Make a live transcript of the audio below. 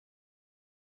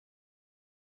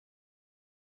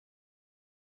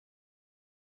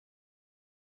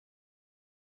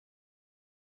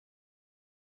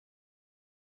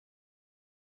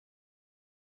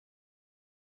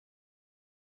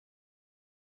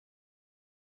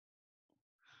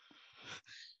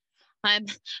I'm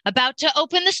about to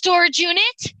open the storage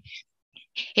unit.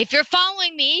 If you're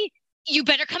following me, you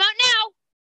better come out now.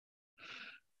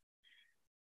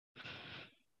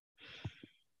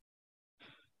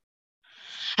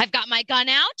 I've got my gun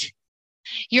out.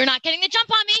 You're not getting the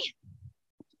jump on me.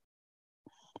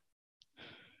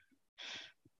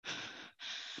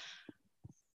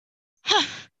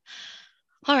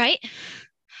 All right.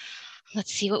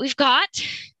 Let's see what we've got.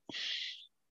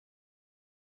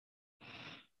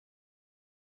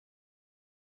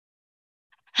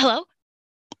 Hello?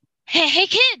 Hey,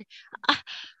 kid. Uh,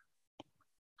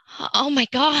 oh my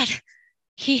God.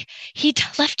 He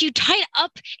left you tied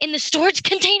up in the storage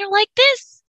container like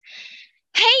this?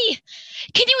 Hey,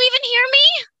 can you even hear me?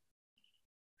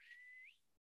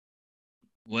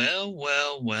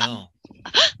 Well.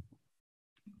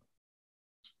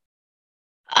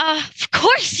 Of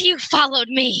course you followed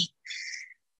me.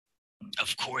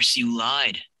 Of course you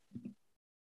lied.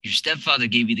 Your stepfather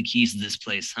gave you the keys to this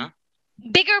place, huh?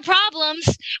 Bigger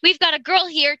problems. We've got a girl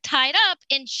here tied up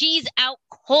and she's out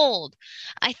cold.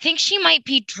 I think she might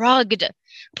be drugged.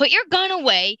 Put your gun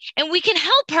away and we can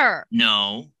help her.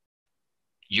 No.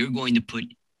 You're going to put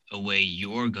away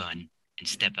your gun and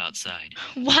step outside.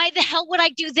 Why the hell would I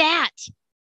do that?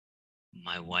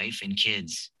 My wife and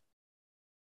kids.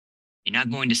 You're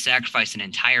not going to sacrifice an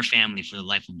entire family for the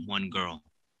life of one girl.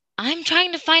 I'm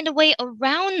trying to find a way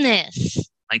around this.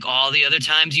 Like all the other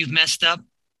times you've messed up?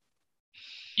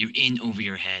 You're in over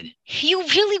your head. You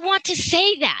really want to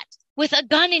say that with a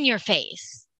gun in your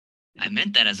face? I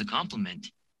meant that as a compliment.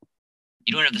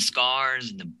 You don't have the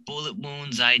scars and the bullet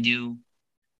wounds I do.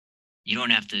 You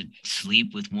don't have to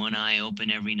sleep with one eye open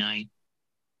every night.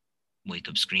 Wake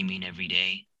up screaming every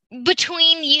day.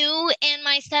 Between you and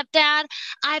my stepdad,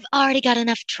 I've already got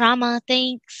enough trauma,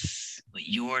 thanks. But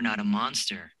you're not a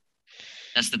monster.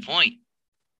 That's the point.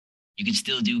 You can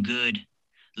still do good.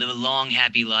 Live a long,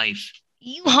 happy life.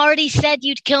 You already said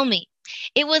you'd kill me.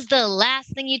 It was the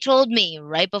last thing you told me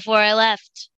right before I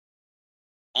left.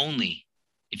 Only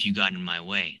if you got in my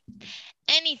way.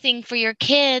 Anything for your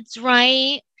kids,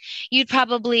 right? You'd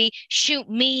probably shoot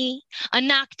me, a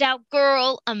knocked out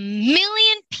girl, a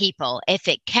million people if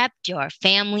it kept your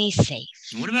family safe.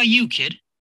 And what about you, kid?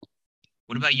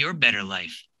 What about your better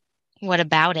life? What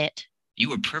about it? You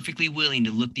were perfectly willing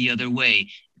to look the other way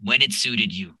when it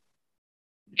suited you.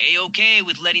 A-okay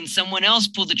with letting someone else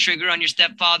pull the trigger on your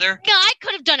stepfather? No, I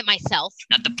could have done it myself.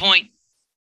 Not the point.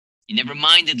 You never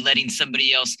minded letting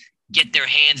somebody else get their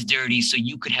hands dirty so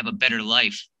you could have a better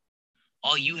life.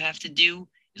 All you have to do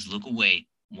is look away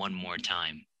one more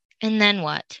time. And then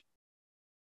what?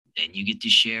 Then you get to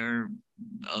share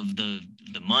of the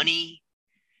money,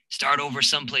 start over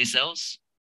someplace else.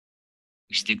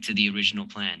 We stick to the original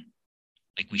plan,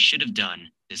 like we should have done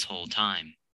this whole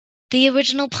time. The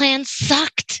original plan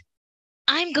sucked.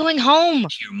 I'm going home.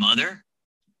 To your mother?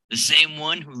 The same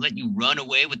one who let you run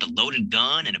away with a loaded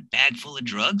gun and a bag full of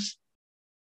drugs?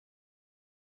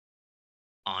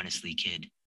 Honestly, kid,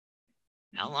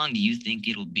 how long do you think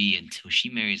it'll be until she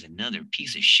marries another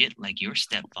piece of shit like your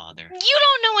stepfather? You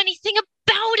don't know anything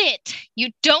about it. You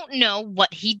don't know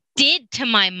what he did to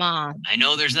my mom. I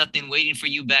know there's nothing waiting for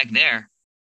you back there.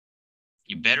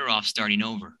 You're better off starting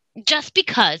over. Just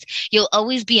because you'll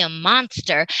always be a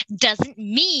monster doesn't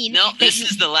mean... No, this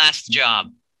is the last job.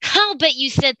 I'll bet you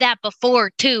said that before,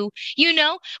 too. You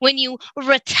know, when you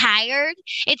retired,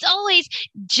 it's always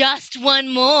just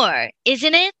one more,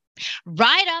 isn't it?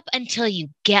 Right up until you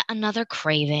get another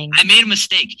craving. I made a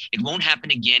mistake. It won't happen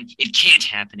again. It can't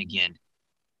happen again.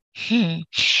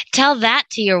 Tell that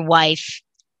to your wife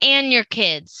and your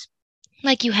kids,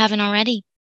 like you haven't already.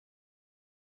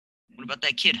 What about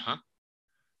that kid, huh?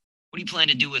 What do you plan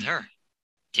to do with her?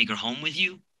 Take her home with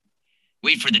you?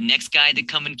 Wait for the next guy to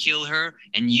come and kill her,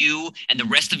 and you, and the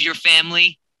rest of your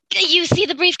family? You see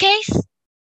the briefcase?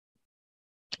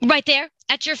 Right there,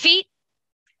 at your feet?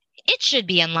 It should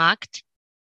be unlocked.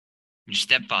 Your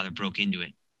stepfather broke into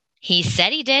it. He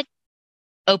said he did.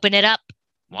 Open it up.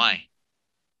 Why?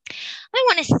 I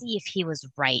want to see if he was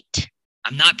right.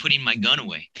 I'm not putting my gun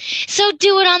away. So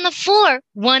do it on the floor,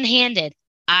 one-handed.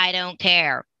 I don't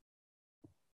care.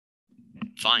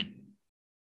 Fine.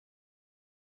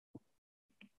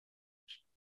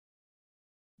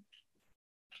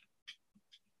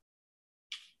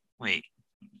 Wait.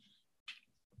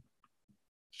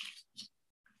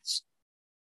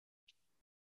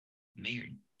 Mayor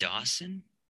Dawson?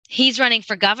 He's running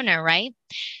for governor, right?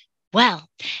 Well,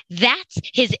 that's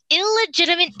his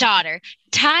illegitimate daughter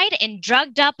tied and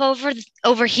drugged up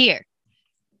over here.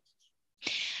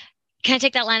 Can I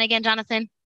take that line again, Jonathan?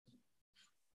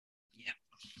 Yeah.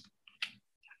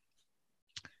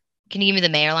 Can you give me the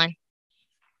mayor line?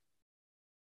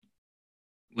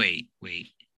 Wait.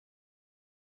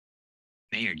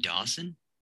 Mayor Dawson?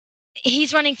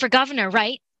 He's running for governor,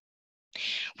 right?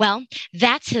 Well,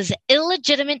 that's his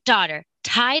illegitimate daughter,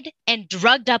 tied and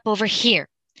drugged up over here.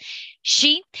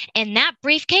 She and that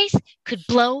briefcase could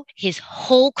blow his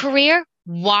whole career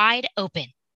wide open.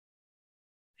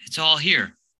 It's all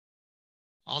here.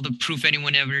 All the proof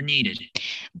anyone ever needed.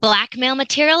 Blackmail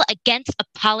material against a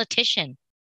politician.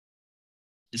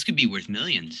 This could be worth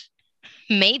millions.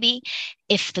 Maybe,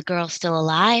 if the girl's still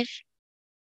alive.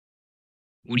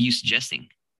 What are you suggesting?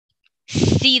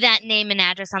 See that name and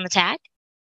address on the tag?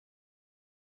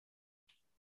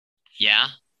 Yeah,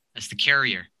 that's the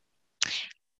carrier.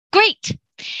 Great!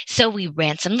 So we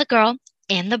ransom the girl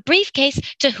and the briefcase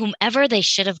to whomever they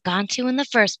should have gone to in the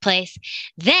first place.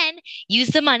 Then use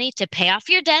the money to pay off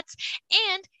your debts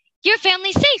and your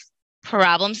family's safe.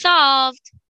 Problem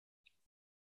solved.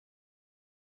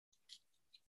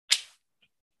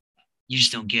 You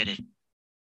just don't get it.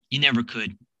 You never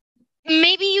could.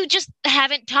 Maybe you just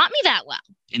haven't taught me that well.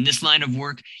 In this line of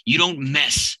work, you don't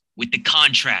mess with the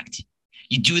contract.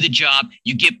 You do the job,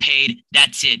 you get paid,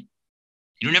 that's it.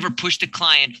 You don't ever push the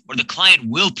client, or the client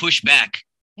will push back.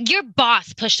 Your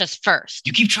boss pushed us first.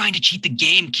 You keep trying to cheat the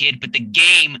game, kid, but the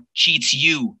game cheats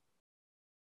you.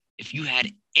 If you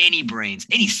had any brains,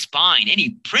 any spine,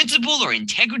 any principle or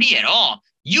integrity at all,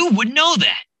 you would know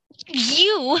that.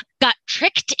 You got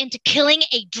tricked into killing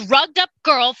a drugged up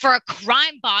girl for a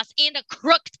crime boss and a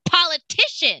crooked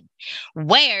politician.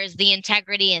 Where's the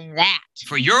integrity in that?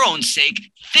 For your own sake,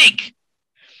 think.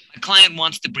 My client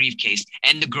wants the briefcase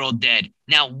and the girl dead.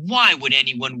 Now, why would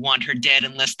anyone want her dead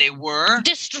unless they were?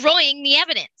 Destroying the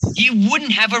evidence. He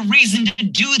wouldn't have a reason to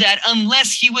do that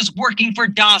unless he was working for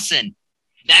Dawson.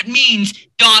 That means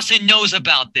Dawson knows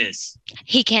about this.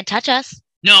 He can't touch us.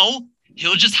 No,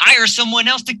 he'll just hire someone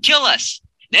else to kill us.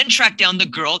 Then track down the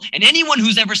girl and anyone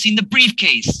who's ever seen the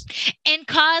briefcase. And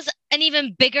cause an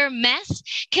even bigger mess?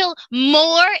 Kill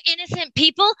more innocent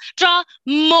people? Draw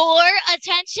more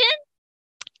attention?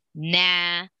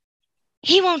 Nah,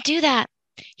 he won't do that.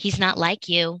 He's not like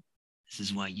you. This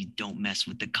is why you don't mess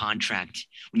with the contract.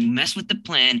 When you mess with the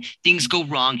plan, things go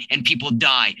wrong and people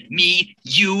die. Me,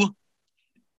 you,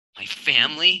 my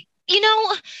family. You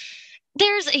know,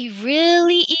 there's a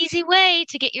really easy way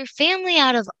to get your family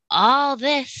out of all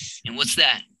this. And what's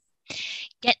that?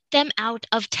 Get them out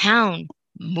of town.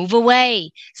 Move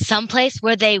away. Someplace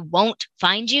where they won't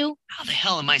find you. How the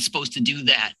hell am I supposed to do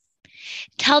that?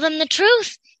 Tell them the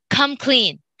truth. Come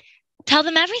clean. Tell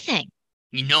them everything.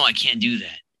 You know I can't do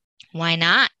that. Why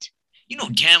not? You know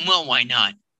damn well why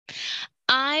not.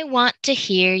 I want to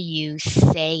hear you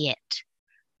say it.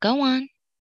 Go on.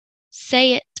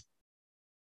 Say it.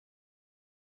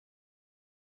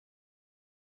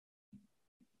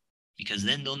 Because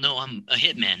then they'll know I'm a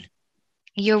hitman.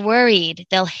 You're worried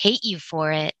they'll hate you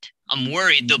for it. I'm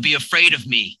worried they'll be afraid of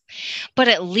me. But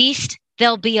at least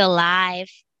they'll be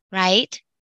alive, right?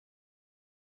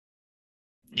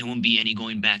 There won't be any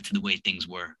going back to the way things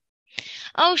were.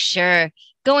 Oh, sure.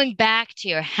 Going back to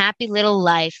your happy little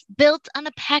life built on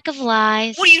a pack of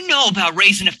lies. What do you know about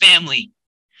raising a family?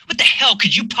 What the hell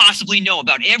could you possibly know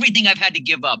about everything I've had to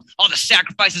give up? All the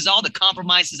sacrifices, all the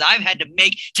compromises I've had to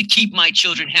make to keep my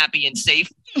children happy and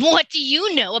safe? What do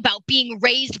you know about being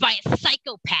raised by a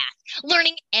psychopath?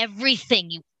 Learning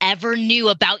everything you ever knew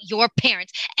about your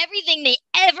parents, everything they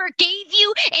ever gave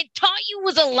you and taught you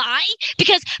was a lie?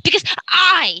 Because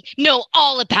I know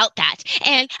all about that.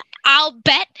 And I'll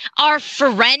bet our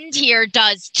friend here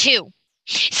does too.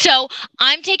 So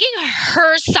I'm taking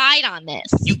her side on this.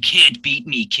 You can't beat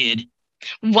me, kid.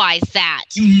 Why's that?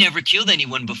 You never killed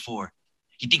anyone before.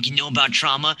 You think you know about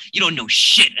trauma? You don't know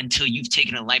shit until you've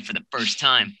taken a life for the first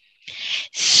time.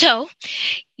 So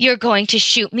you're going to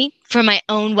shoot me for my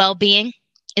own well-being?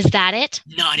 Is that it?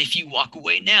 Not if you walk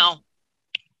away now.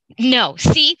 No,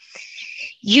 see,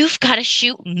 you've got to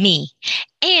shoot me.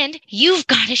 And you've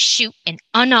got to shoot an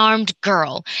unarmed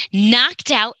girl,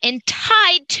 knocked out and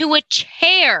tied to a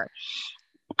chair.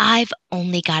 I've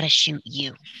only got to shoot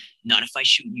you. Not if I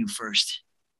shoot you first.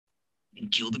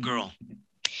 And kill the girl.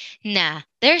 Nah,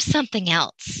 there's something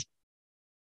else.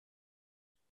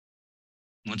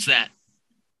 What's that?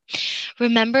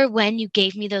 Remember when you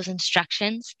gave me those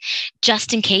instructions,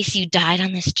 just in case you died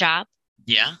on this job?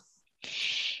 Yeah?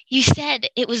 You said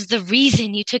it was the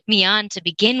reason you took me on to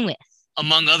begin with.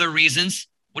 Among other reasons?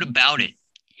 What about it?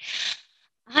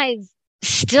 I've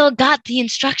still got the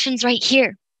instructions right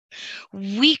here.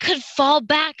 We could fall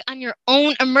back on your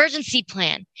own emergency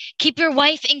plan. Keep your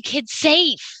wife and kids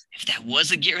safe. If that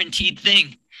was a guaranteed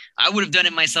thing, I would have done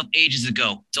it myself ages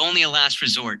ago. It's only a last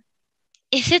resort.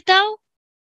 Is it though?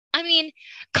 I mean,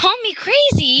 call me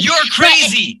crazy. You're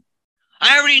crazy!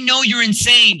 I already know you're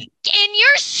insane. And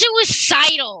you're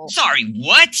suicidal. Sorry,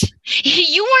 what?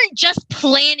 You weren't just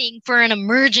planning for an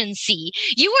emergency.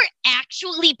 You were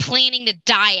actually planning to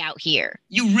die out here.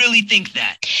 You really think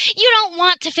that? You don't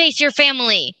want to face your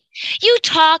family. You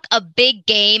talk a big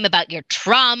game about your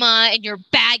trauma and your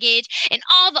baggage and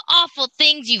all the awful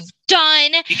things you've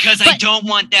done. Because I don't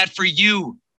want that for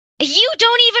you. You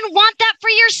don't even want that for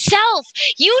yourself.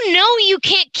 You know you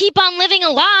can't keep on living a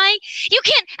lie. You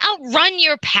can't outrun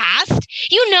your past.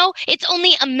 You know it's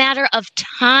only a matter of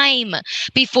time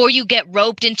before you get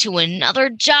roped into another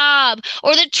job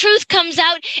or the truth comes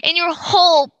out and your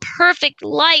whole perfect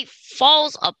life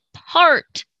falls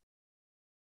apart.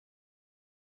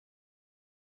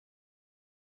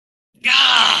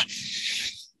 Ah!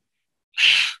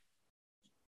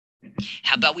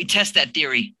 How about we test that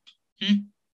theory?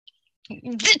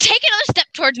 Take another step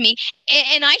towards me,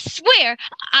 and I swear,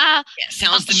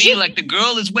 sounds to me like the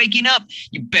girl is waking up.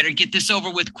 You better get this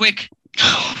over with quick.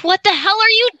 What the hell are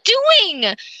you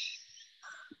doing?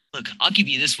 Look, I'll give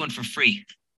you this one for free.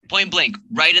 Point blank,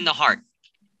 right in the heart.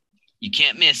 You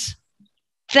can't miss.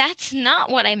 That's not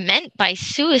what I meant by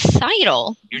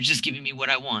suicidal. You're just giving me what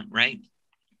I want, right?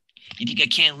 You think I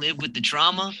can't live with the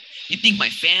trauma? You think my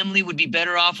family would be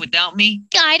better off without me?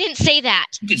 I didn't say that.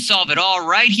 You can solve it all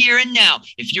right here and now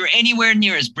if you're anywhere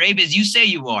near as brave as you say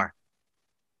you are.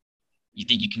 You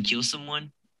think you can kill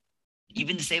someone?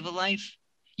 Even to save a life?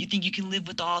 You think you can live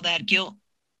with all that guilt?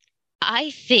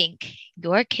 I think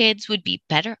your kids would be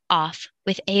better off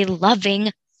with a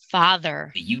loving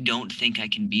father. But you don't think I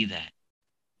can be that.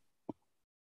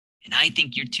 And I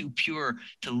think you're too pure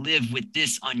to live with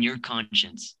this on your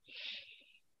conscience.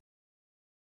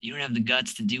 You don't have the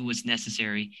guts to do what's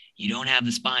necessary. You don't have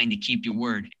the spine to keep your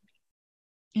word.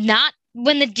 Not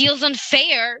when the deal's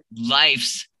unfair.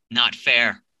 Life's not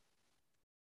fair.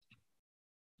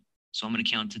 So I'm going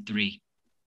to count to 3.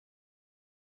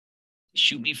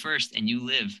 Shoot me first and you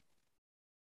live.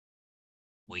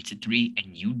 Wait to 3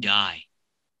 and you die.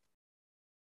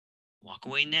 Walk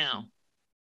away now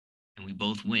and we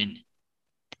both win.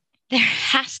 There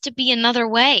has to be another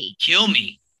way. Kill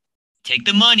me. Take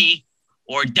the money.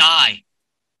 Or die.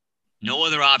 No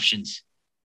other options.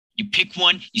 You pick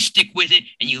one, you stick with it,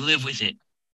 and you live with it.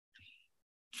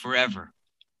 Forever.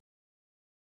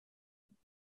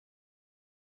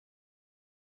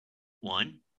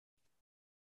 1,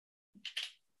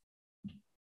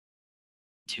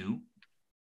 2,